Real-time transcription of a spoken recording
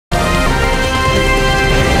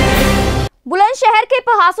बुलंदशहर के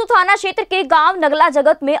पहासू थाना क्षेत्र के गांव नगला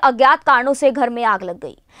जगत में अज्ञात कारणों से घर में आग लग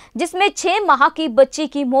गई, जिसमें 6 माह की बच्ची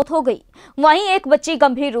की मौत हो गई। वहीं एक बच्ची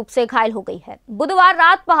गंभीर रूप से घायल हो गई है। बुधवार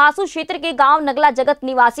रात पहासू क्षेत्र के गांव नगला जगत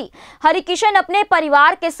निवासी हरिकिशन अपने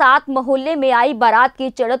परिवार के साथ मोहल्ले में आई बारात की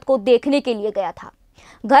चढ़त को देखने के लिए गया था।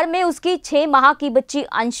 घर में उसकी 6 माह की बच्ची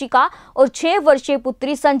अंशिका और 6 वर्षीय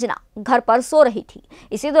पुत्री संजना घर पर सो रही थी।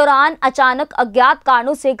 इसी दौरान अचानक अज्ञात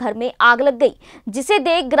कारणों से घर में आग लग गई, जिसे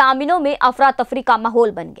देख ग्रामीणों में अफरा तफरी का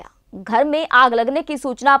माहौल बन गया। घर में आग लगने की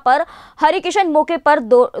सूचना पर हरिकिशन मौके पर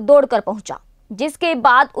दौड़कर पहुंचा, जिसके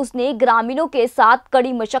बाद उसने ग्रामीणों के साथ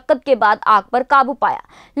कड़ी मशक्कत के बाद आग पर काबू पाया।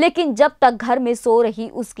 लेकिन जब तक घर में सो रही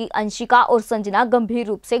उसकी अंशिका और संजना गंभीर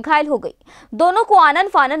रूप से घायल हो गई। दोनों को आनन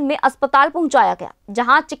फानन में अस्पताल पहुंचाया गया,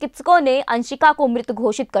 जहां चिकित्सकों ने अंशिका को मृत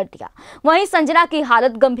घोषित कर दिया। वहीं संजना की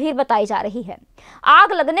हालत गंभीर बताई जा रही है।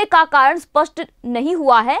 आग लगने का कारण स्पष्ट नहीं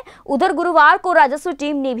हुआ है। उधर गुरुवार को राजस्व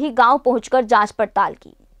टीम ने भी गाँव पहुंचकर जाँच पड़ताल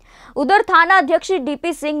की। उधर थाना अध्यक्ष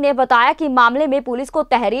डीपी सिंह ने बताया कि मामले में पुलिस को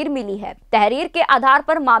तहरीर मिली है। तहरीर के आधार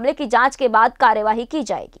पर मामले की जांच के बाद कार्यवाही की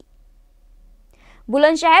जाएगी।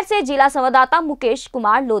 बुलंदशहर से जिला संवाददाता मुकेश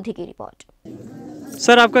कुमार लोधी की रिपोर्ट।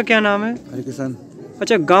 सर, आपका क्या नाम है? हरिकिशन।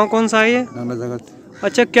 अच्छा, गांव कौन सा है ये? नगला जगत।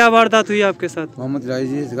 अच्छा, क्या वारदात हुई आपके साथ? मोहम्मद राय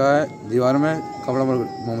जी इसका दीवार में कपड़ा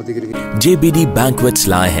मोमबत्ती गिर गई। JBD Banquets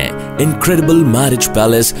लाए हैं incredible marriage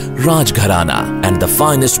palace Rajgharana and the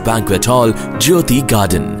finest banquet hall Jyoti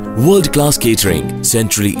garden, world class catering,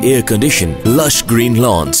 centrally air conditioned, lush green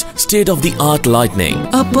lawns, state of the art lighting,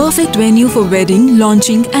 a perfect venue for wedding,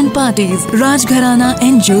 launching and parties. Rajgharana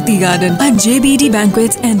and Jyoti Garden at JBD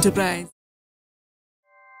Banquets Enterprise।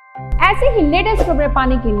 ऐसे ही latest खबरें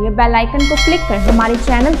पाने के लिए bell icon को click कर हमारे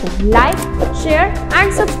channel को like, share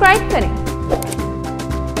and subscribe करें।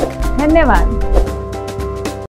 धन्यवाद।